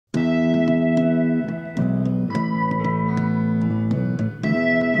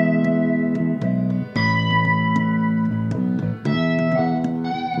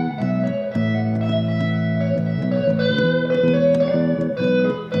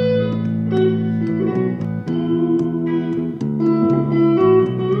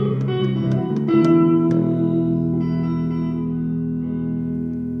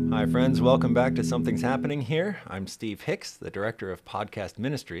welcome back to Something's Happening Here. I'm Steve Hicks, the Director of Podcast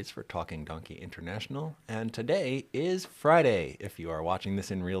Ministries for Talking Donkey International, and today is Friday, if you are watching this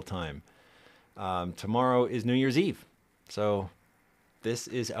in real time. Tomorrow is New Year's Eve, so this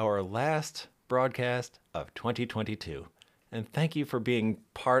is our last broadcast of 2022, and thank you for being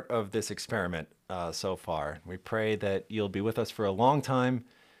part of this experiment so far. We pray that you'll be with us for a long time,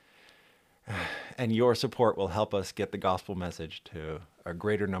 and your support will help us get the gospel message to a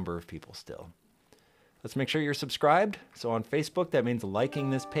greater number of people still. Let's make sure you're subscribed. So on Facebook, that means liking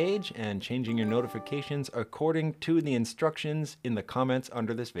this page and changing your notifications according to the instructions in the comments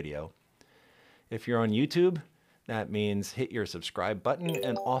under this video. If you're on YouTube, that means hit your subscribe button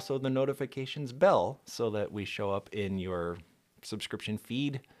and also the notifications bell so that we show up in your subscription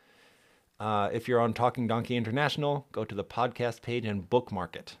feed. If you're on Talking Donkey International, go to the podcast page and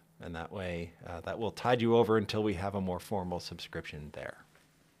bookmark it. And that way, that will tide you over until we have a more formal subscription there.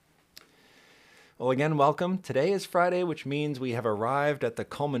 Well, again, welcome. Today is Friday, which means we have arrived at the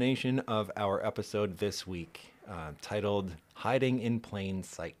culmination of our episode this week, titled Hiding in Plain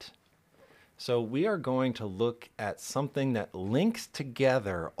Sight. So we are going to look at something that links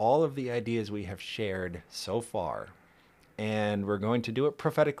together all of the ideas we have shared so far. And we're going to do it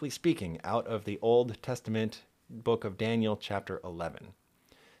prophetically speaking out of the Old Testament book of Daniel, chapter 11.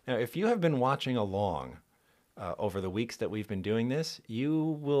 Now, if you have been watching along over the weeks that we've been doing this,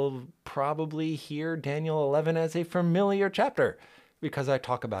 you will probably hear Daniel 11 as a familiar chapter because I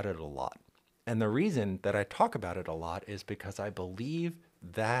talk about it a lot. And the reason that I talk about it a lot is because I believe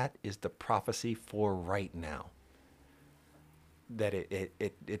that is the prophecy for right now. That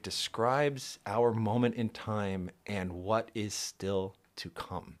it describes our moment in time and what is still to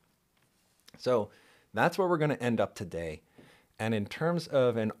come. So that's where we're going to end up today. And in terms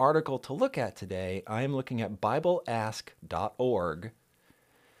of an article to look at today, I am looking at BibleAsk.org.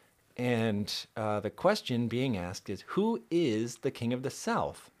 And the question being asked is, who is the King of the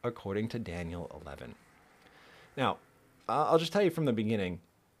South, according to Daniel 11? Now, I'll just tell you from the beginning,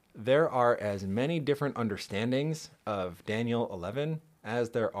 there are as many different understandings of Daniel 11 as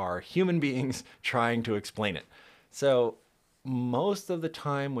there are human beings trying to explain it. So most of the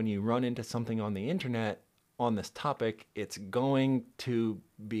time when you run into something on the internet, on this topic, it's going to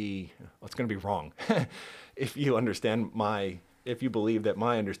be wrong. If you believe that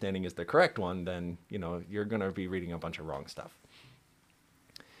my understanding is the correct one, then, you're going to be reading a bunch of wrong stuff.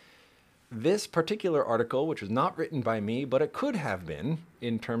 This particular article, which was not written by me, but it could have been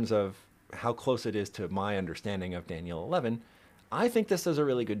in terms of how close it is to my understanding of Daniel 11, I think this does a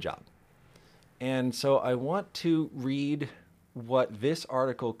really good job. And so I want to read what this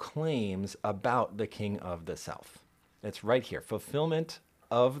article claims about the King of the South. It's right here. Fulfillment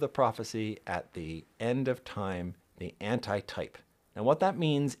of the prophecy at the end of time, the antitype. Now what that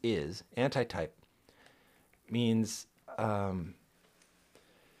means is, antitype means,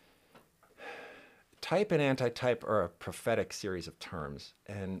 type and antitype are a prophetic series of terms.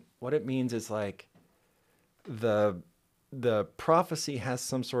 And what it means is like the prophecy has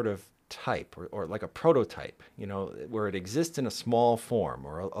some sort of type or like a prototype, where it exists in a small form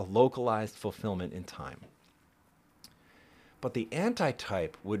or a localized fulfillment in time. But the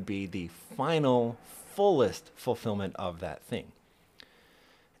antitype would be the final, fullest fulfillment of that thing.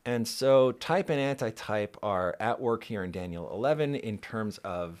 And so type and antitype are at work here in Daniel 11 in terms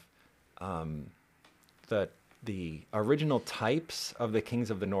of the original types of the kings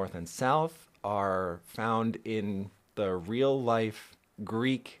of the north and south are found in the real life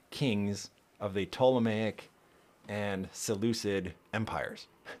Greek kings of the Ptolemaic and Seleucid empires.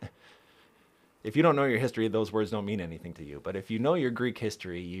 If you don't know your history, those words don't mean anything to you. But if you know your Greek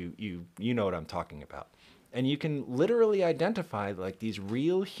history, you know what I'm talking about. And you can literally identify like these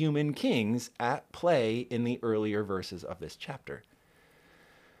real human kings at play in the earlier verses of this chapter.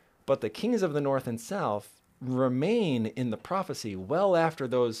 But the kings of the north and south remain in the prophecy well after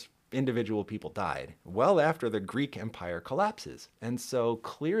those individual people died, well after the Greek Empire collapses. And so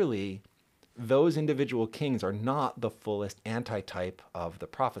clearly, those individual kings are not the fullest antitype of the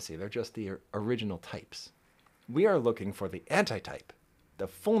prophecy. They're just the original types. We are looking for the antitype, the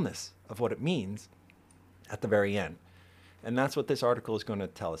fullness of what it means at the very end. And that's what this article is going to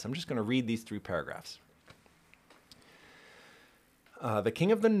tell us. I'm just going to read these 3 paragraphs. The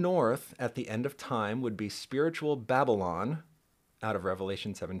king of the north at the end of time would be spiritual Babylon, out of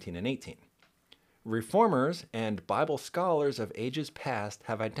Revelation 17 and 18. Reformers and Bible scholars of ages past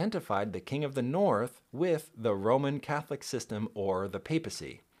have identified the king of the north with the Roman Catholic system or the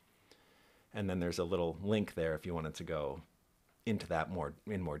papacy. And then there's a little link there if you wanted to go into that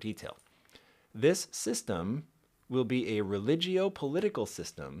in more detail. This system will be a religio-political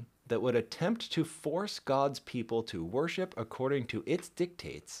system that would attempt to force God's people to worship according to its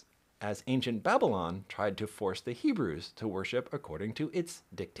dictates, as ancient Babylon tried to force the Hebrews to worship according to its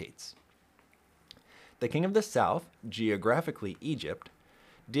dictates. The king of the south, geographically Egypt,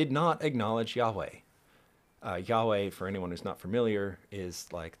 did not acknowledge Yahweh. Yahweh, for anyone who's not familiar, is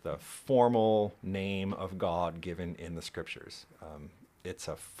like the formal name of God given in the scriptures. It's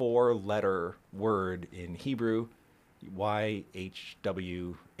a 4-letter word in Hebrew,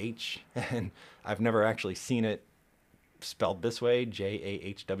 YHWH, and I've never actually seen it spelled this way,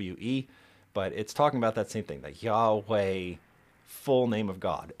 Jahwe, but it's talking about that same thing, the Yahweh, full name of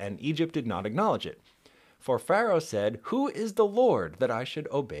God, and Egypt did not acknowledge it. For Pharaoh said, "Who is the Lord that I should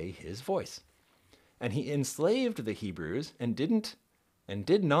obey his voice?" And he enslaved the Hebrews and did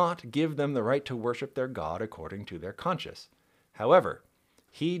not give them the right to worship their God according to their conscience. However,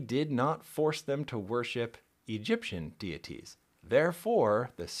 he did not force them to worship Egyptian deities. Therefore,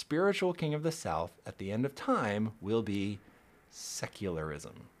 the spiritual king of the south at the end of time will be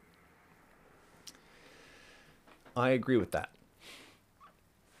secularism. I agree with that.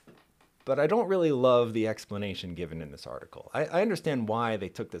 But I don't really love the explanation given in this article. I understand why they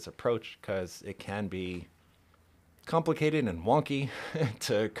took this approach, because it can be complicated and wonky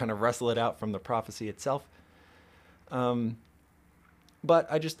to kind of wrestle it out from the prophecy itself.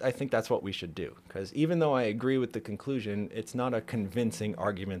 But I think that's what we should do, because even though I agree with the conclusion, it's not a convincing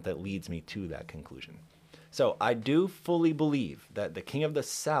argument that leads me to that conclusion. So I do fully believe that the king of the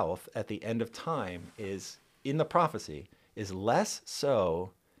south at the end of time is, in the prophecy, is less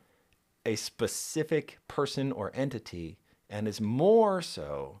so a specific person or entity and is more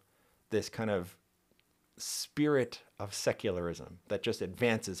so this kind of spirit of secularism that just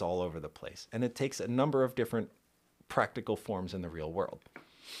advances all over the place. And it takes a number of different practical forms in the real world.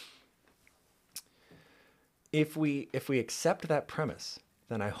 If we accept that premise,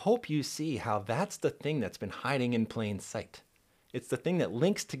 then I hope you see how that's the thing that's been hiding in plain sight. It's the thing that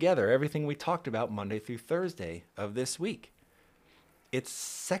links together everything we talked about Monday through Thursday of this week. It's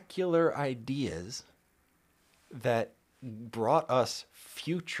secular ideas that brought us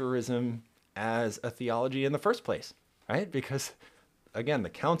futurism as a theology in the first place, right? Because, again, the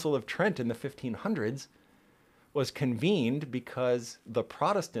Council of Trent in the 1500s was convened because the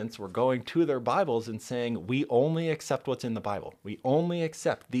Protestants were going to their Bibles and saying, we only accept what's in the Bible. We only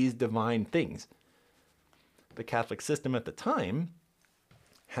accept these divine things. The Catholic system at the time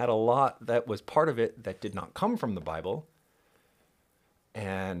had a lot that was part of it that did not come from the Bible.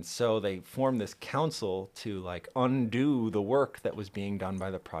 And so they formed this council to undo the work that was being done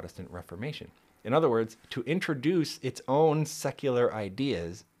by the Protestant Reformation. In other words, to introduce its own secular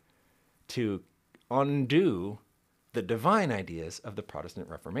ideas to undo the divine ideas of the Protestant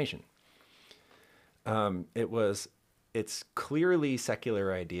Reformation. It's clearly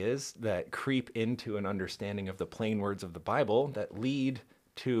secular ideas that creep into an understanding of the plain words of the Bible that lead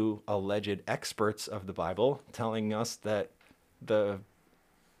to alleged experts of the Bible telling us that the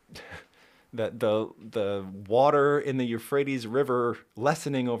water in the Euphrates River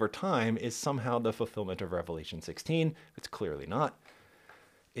lessening over time is somehow the fulfillment of Revelation 16. It's clearly not.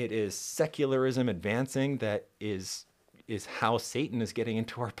 It is secularism advancing that is how Satan is getting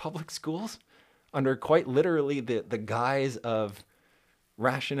into our public schools under quite literally the guise of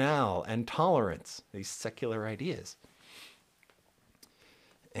rationale and tolerance, these secular ideas.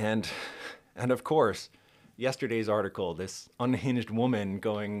 And of course, yesterday's article, this unhinged woman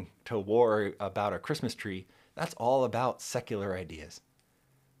going to war about a Christmas tree, that's all about secular ideas.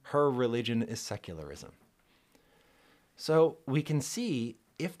 Her religion is secularism. So we can see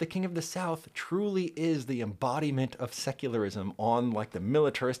if the King of the South truly is the embodiment of secularism on the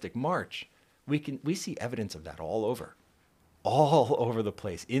militaristic march, we see evidence of that all over the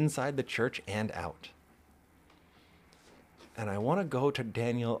place, inside the church and out. And I want to go to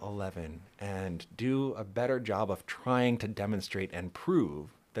Daniel 11 and do a better job of trying to demonstrate and prove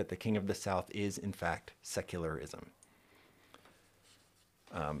that the King of the South is, in fact, secularism.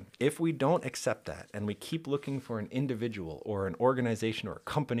 If we don't accept that and we keep looking for an individual or an organization or a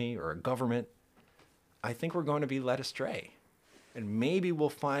company or a government, I think we're going to be led astray. And maybe we'll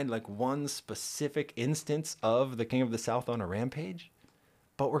find one specific instance of the King of the South on a rampage,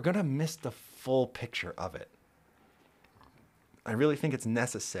 but we're going to miss the full picture of it. I really think it's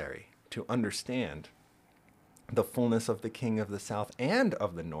necessary to understand the fullness of the King of the South and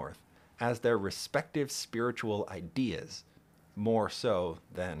of the North as their respective spiritual ideas, more so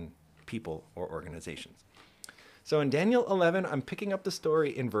than people or organizations. So in Daniel 11, I'm picking up the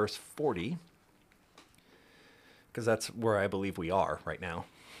story in verse 40, because that's where I believe we are right now.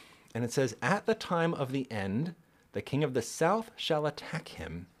 And it says, "At the time of the end, the king of the south shall attack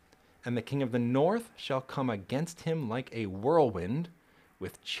him, And the king of the north shall come against him like a whirlwind,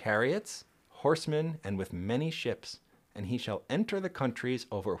 with chariots, horsemen, and with many ships, and he shall enter the countries,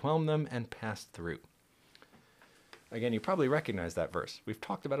 overwhelm them, and pass through. Again, you probably recognize that verse. We've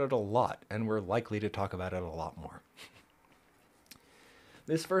talked about it a lot, and we're likely to talk about it a lot more.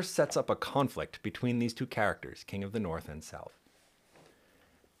 This verse sets up a conflict between these two characters, king of the north and south.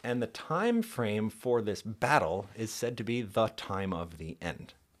 And the time frame for this battle is said to be the time of the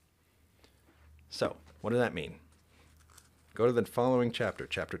end. So, what does that mean? Go to the following chapter,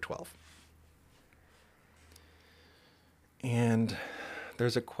 chapter 12. And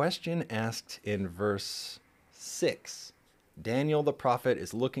there's a question asked in verse 6. Daniel the prophet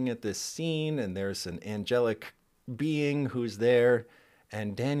is looking at this scene, and there's an angelic being who's there,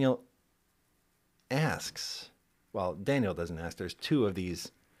 and Daniel asks, well, Daniel doesn't ask, there's two of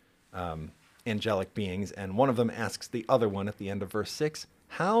these angelic beings, and one of them asks the other one at the end of verse 6,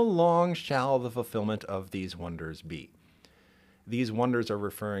 how long shall the fulfillment of these wonders be? These wonders are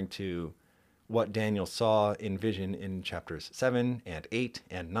referring to what Daniel saw in vision in chapters 7 and 8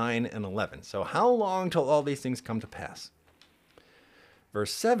 and 9 and 11. So how long till all these things come to pass?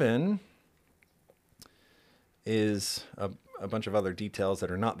 Verse 7 is a bunch of other details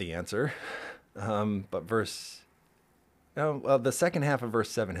that are not the answer. But the second half of verse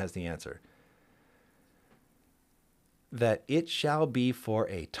 7 has the answer. That it shall be for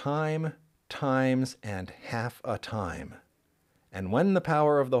a time, times, and half a time. And when the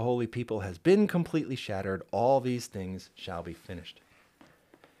power of the holy people has been completely shattered, all these things shall be finished.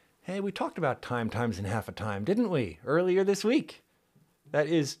 Hey, we talked about time, times, and half a time, didn't we, earlier this week? That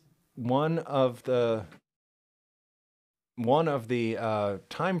is one of the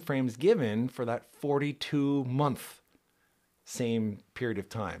time frames given for that 42-month same period of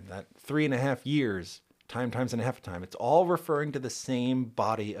time, that 3.5 years, time, times, and half a time. It's all referring to the same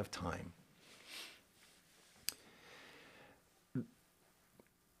body of time.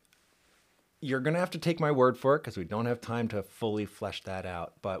 You're going to have to take my word for it because we don't have time to fully flesh that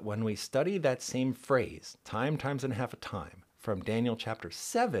out. But when we study that same phrase, time, times, and half a time, from Daniel chapter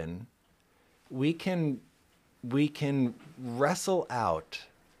 7, we can wrestle out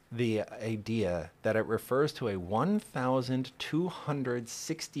the idea that it refers to a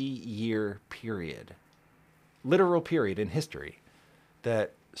 1,260-year period, literal period in history,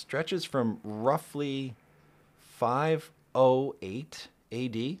 that stretches from roughly 508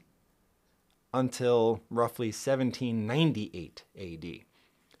 AD until roughly 1798 AD.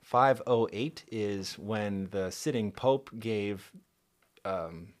 508 is when the sitting pope gave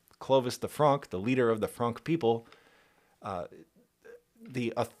Clovis the Franc, the leader of the Franc people,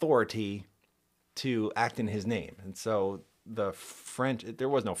 the authority to act in his name. And so the French, there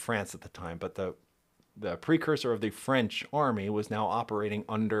was no France at the time, but the precursor of the French army was now operating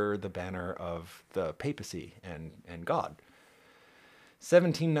under the banner of the papacy and God.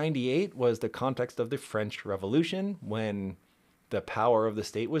 1798 was the context of the French Revolution, when the power of the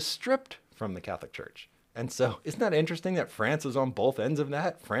state was stripped from the Catholic Church. And so isn't that interesting that France was on both ends of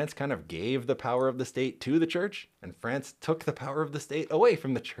that? France kind of gave the power of the state to the church, and France took the power of the state away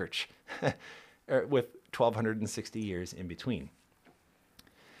from the church with 1,260 years in between.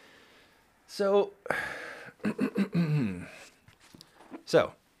 So,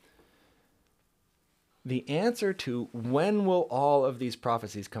 the answer to when will all of these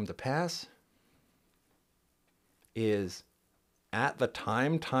prophecies come to pass is at the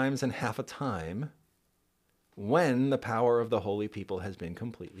time, times, and half a time, when the power of the holy people has been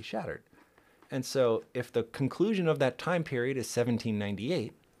completely shattered. And so if the conclusion of that time period is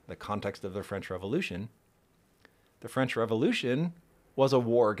 1798, the context of the French Revolution was a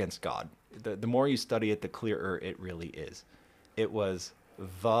war against God. The more you study it, the clearer it really is. It was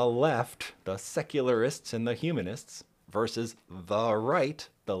the left, the secularists and the humanists, versus the right,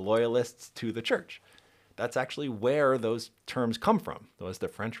 the loyalists to the church. That's actually where those terms come from. It was the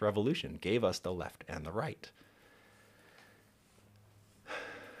French Revolution gave us the left and the right.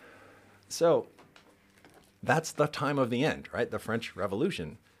 So that's the time of the end, right? The French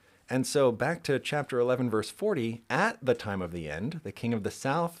Revolution. And so back to chapter 11, verse 40, at the time of the end, the king of the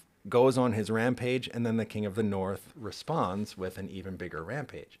south goes on his rampage, and then the king of the north responds with an even bigger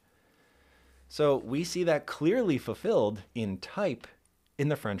rampage. So we see that clearly fulfilled in type in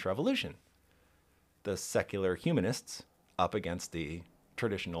the French Revolution. The secular humanists up against the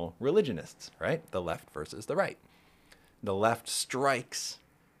traditional religionists, right? The left versus the right. The left strikes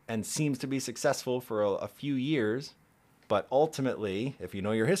and seems to be successful for a few years, but ultimately, if you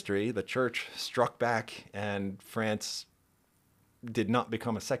know your history, the church struck back and France did not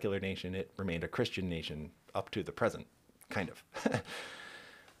become a secular nation. It remained a Christian nation up to the present, kind of.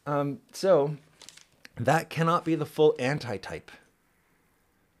 So that cannot be the full antitype,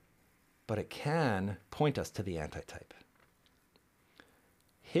 but it can point us to the antitype.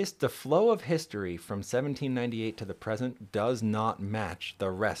 The flow of history from 1798 to the present does not match the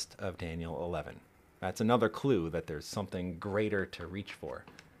rest of Daniel 11. That's another clue that there's something greater to reach for.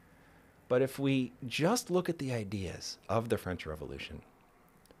 But if we just look at the ideas of the French Revolution,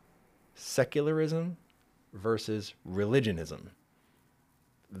 secularism versus religionism,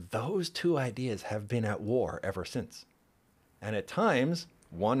 those two ideas have been at war ever since. And at times,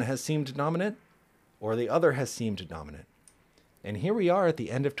 one has seemed dominant or the other has seemed dominant. And here we are at the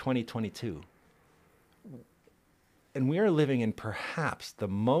end of 2022. And we are living in perhaps the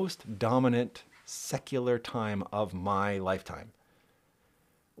most dominant secular time of my lifetime,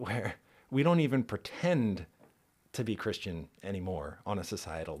 where we don't even pretend to be Christian anymore on a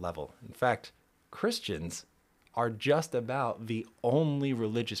societal level. In fact, Christians are just about the only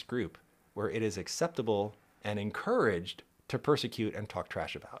religious group where it is acceptable and encouraged to persecute and talk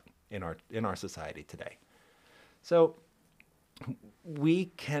trash about in our society today. So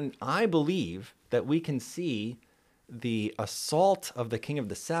I believe that we can see the assault of the King of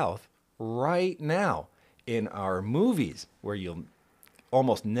the South right now in our movies, where you'll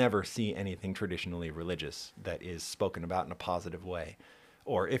almost never see anything traditionally religious that is spoken about in a positive way.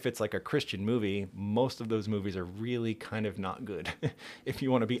 Or if it's like a Christian movie, most of those movies are really kind of not good. If you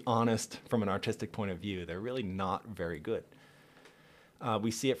want to be honest from an artistic point of view, they're really not very good.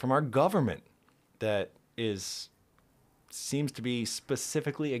 We see it from our government that seems to be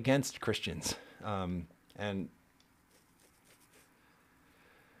specifically against Christians. And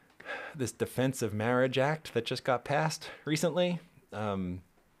this Defense of Marriage Act that just got passed recently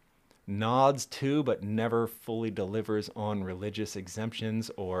nods to, but never fully delivers on religious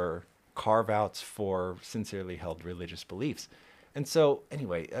exemptions or carve-outs for sincerely held religious beliefs. And so,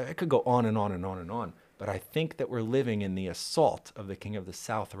 anyway, I could go on and on and on and on, but I think that we're living in the assault of the King of the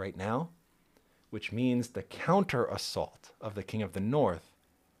South right now, which means the counter-assault of the King of the North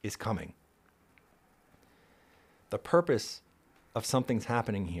is coming. The purpose of something's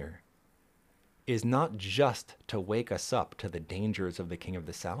happening here is not just to wake us up to the dangers of the King of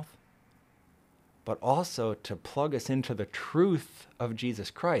the South, but also to plug us into the truth of Jesus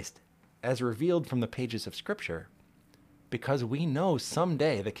Christ as revealed from the pages of Scripture, because we know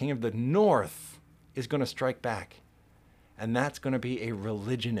someday the King of the North is going to strike back, and that's going to be a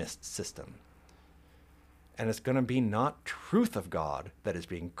religionist system. And it's going to be not truth of God that is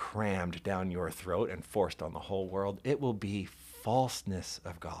being crammed down your throat and forced on the whole world. It will be falseness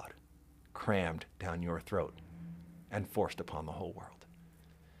of God crammed down your throat and forced upon the whole world.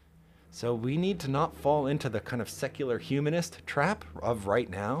 So we need to not fall into the kind of secular humanist trap of right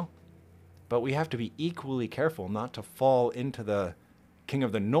now, but we have to be equally careful not to fall into the King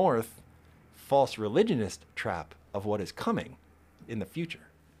of the North false religionist trap of what is coming in the future.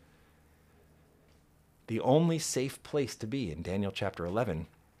 The only safe place to be in Daniel chapter 11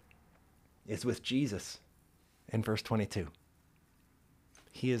 is with Jesus in verse 22.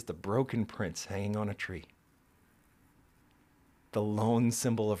 He is the broken prince hanging on a tree, the lone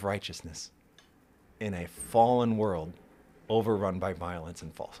symbol of righteousness in a fallen world overrun by violence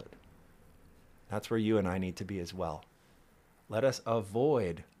and falsehood. That's where you and I need to be as well. Let us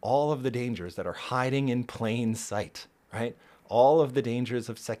avoid all of the dangers that are hiding in plain sight, right? All of the dangers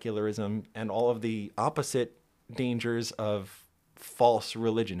of secularism and all of the opposite dangers of false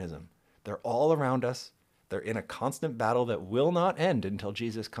religionism. They're all around us. They're in a constant battle that will not end until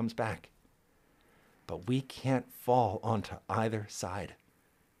Jesus comes back. But we can't fall onto either side,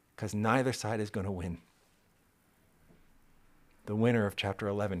 because neither side is going to win. The winner of chapter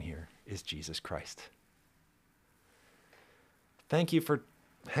 11 here is Jesus Christ. Thank you for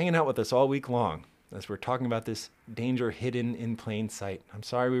hanging out with us all week long as we're talking about this danger hidden in plain sight. I'm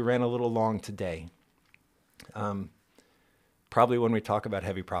sorry we ran a little long today. Probably when we talk about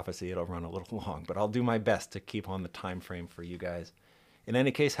heavy prophecy, it'll run a little long, but I'll do my best to keep on the time frame for you guys. In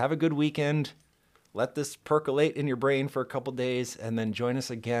any case, have a good weekend. Let this percolate in your brain for a couple days, and then join us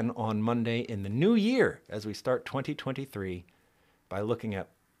again on Monday in the new year as we start 2023 by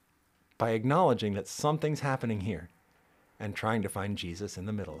acknowledging that something's happening here and trying to find Jesus in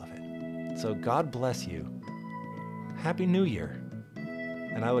the middle of it. So God bless you. Happy New Year.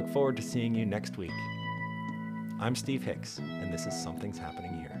 And I look forward to seeing you next week. I'm Steve Hicks, and this is Something's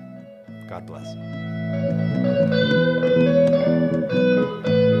Happening Here. God bless.